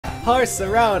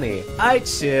Horseroni, I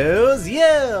choose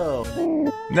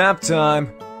you! Nap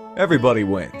time. Everybody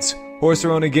wins.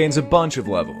 Horseroni gains a bunch of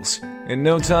levels. In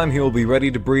no time he will be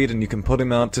ready to breed and you can put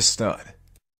him out to stud.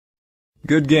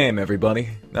 Good game, everybody.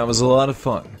 That was a lot of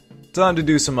fun. Time to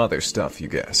do some other stuff, you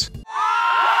guess.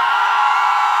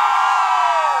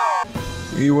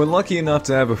 You were lucky enough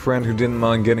to have a friend who didn't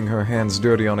mind getting her hands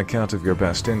dirty on account of your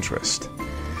best interest.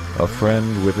 A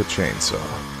friend with a chainsaw.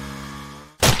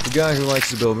 The guy who likes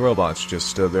to build robots just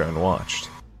stood there and watched.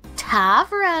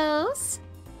 TAVROS!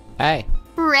 Hey.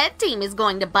 Red team is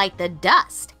going to bite the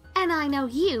dust, and I know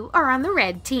you are on the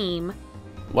red team.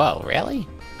 Whoa, really?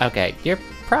 Okay, you're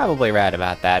probably right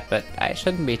about that, but I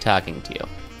shouldn't be talking to you.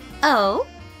 Oh?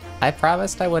 I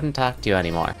promised I wouldn't talk to you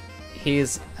anymore.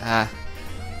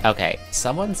 Okay,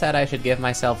 someone said I should give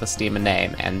myself esteem a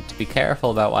name, and to be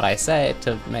careful about what I say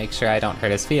to make sure I don't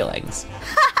hurt his feelings.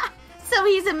 So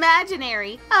he's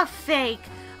imaginary, a fake,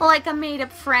 like a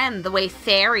made-up friend the way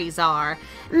fairies are.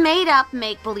 Made-up,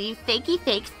 make-believe, fakey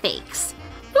fake fakes.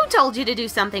 Who told you to do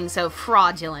something so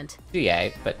fraudulent?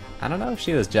 GA, but I don't know if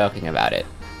she was joking about it.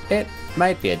 It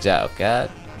might be a joke, I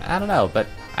don't know, but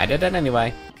I did it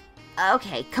anyway.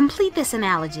 Okay, complete this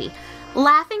analogy.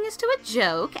 Laughing is to a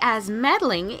joke, as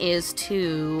meddling is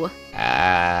to...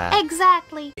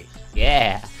 Exactly.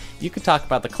 Yeah. You could talk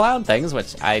about the clown things,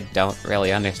 which I don't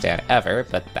really understand ever,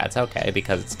 but that's okay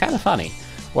because it's kind of funny.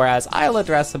 Whereas I'll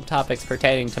address some topics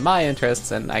pertaining to my interests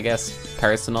and, I guess,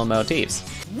 personal motifs.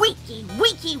 Weaky,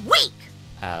 weaky, weak!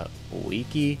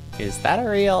 Weaky? Is that a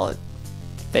real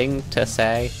thing to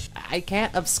say? I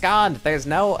can't abscond. There's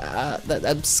no,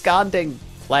 absconding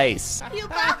place. You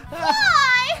got fly!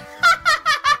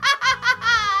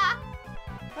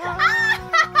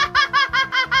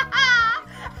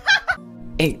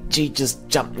 She just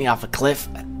jumped me off a cliff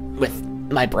with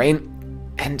my brain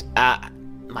and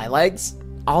my legs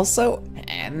also,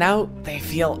 and now they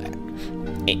feel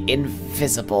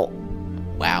invisible.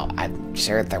 Wow, I'm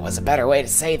sure there was a better way to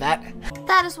say that.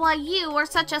 That is why you are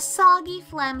such a soggy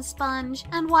phlegm sponge,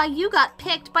 and why you got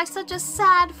picked by such a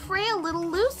sad, frail little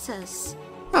Lucis.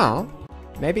 Oh,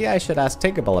 maybe I should ask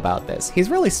Tinkerbell about this. He's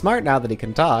really smart now that he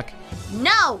can talk.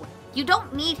 No! You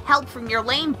don't need help from your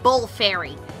lame bull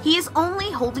fairy. He is only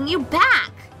holding you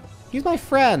back. He's my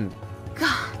friend.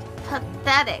 God,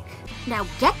 pathetic. Now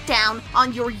get down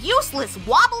on your useless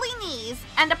wobbly knees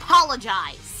and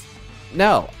apologize.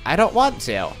 No, I don't want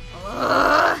to.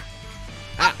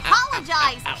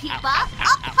 Apologize, Keepa.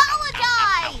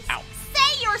 Apologize.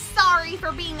 Say you're sorry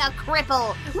for being a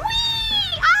cripple. Whee!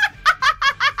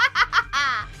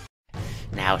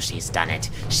 Now she's done it.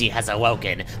 She has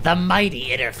awoken the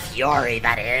mighty inner fury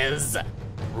that is...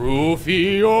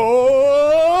 Rufio!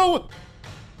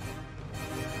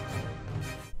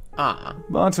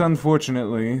 But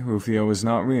unfortunately, Rufio is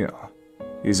not real.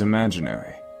 He's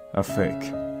imaginary. A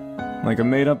fake. Like a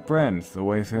made-up friend, the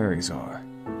way fairies are.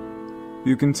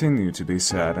 You continue to be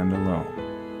sad and alone.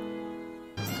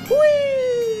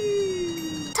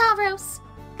 Whee! TAVROS,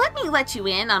 let me let you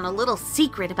in on a little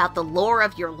secret about the lore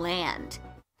of your land.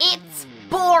 It's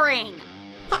boring!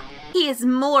 He is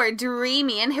more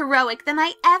dreamy and heroic than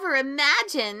I ever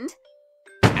imagined.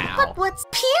 Ow. But what's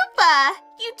Pupa?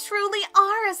 You truly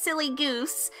are a silly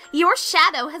goose. Your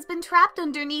shadow has been trapped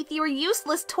underneath your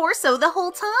useless torso the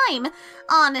whole time.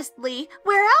 Honestly,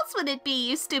 where else would it be,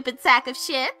 you stupid sack of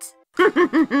shit?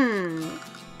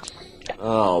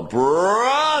 Oh,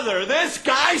 brother, this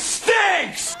guy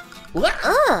stinks!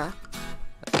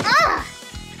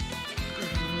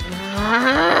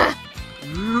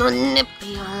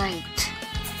 Manipulate.